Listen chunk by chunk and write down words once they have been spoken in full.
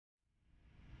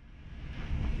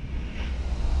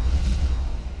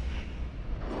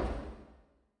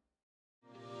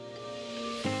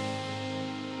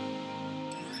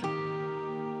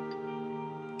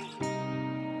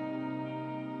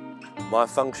My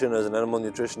function as an animal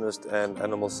nutritionist and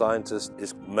animal scientist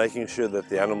is making sure that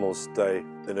the animals stay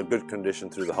in a good condition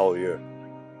through the whole year.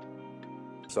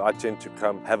 So I tend to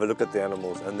come have a look at the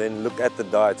animals and then look at the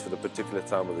diets for the particular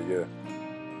time of the year.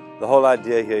 The whole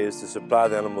idea here is to supply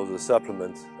the animals with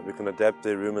supplements that we can adapt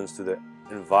their ruminants to the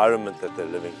environment that they're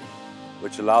living in,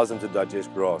 which allows them to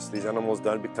digest grass. These animals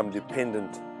don't become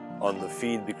dependent on the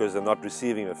feed because they're not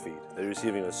receiving a feed. They're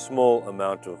receiving a small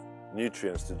amount of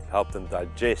nutrients to help them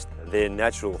digest their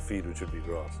natural feed, which would be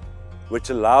grass, which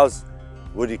allows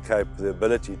Woody Cape the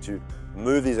ability to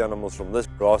move these animals from this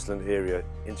grassland area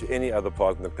into any other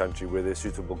part in the country where there's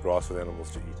suitable grass for the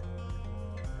animals to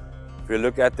eat. If you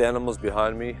look at the animals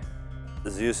behind me,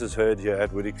 the Zeus's herd here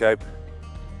at Woody Cape,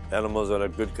 animals are in a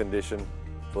good condition.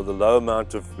 For the low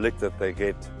amount of lick that they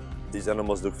get, these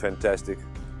animals look fantastic.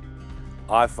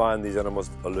 I find these animals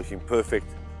are looking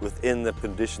perfect within the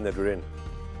condition that we're in.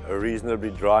 A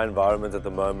reasonably dry environment at the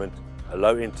moment, a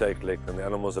low intake lick, and the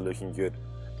animals are looking good.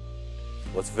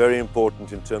 What's very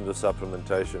important in terms of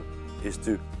supplementation is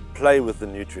to play with the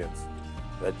nutrients,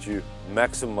 that you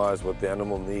maximize what the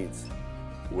animal needs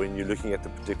when you're looking at the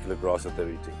particular grass that they're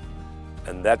eating.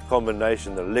 And that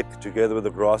combination, the lick together with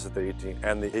the grass that they're eating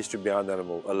and the history behind the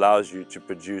animal, allows you to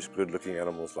produce good looking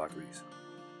animals like these.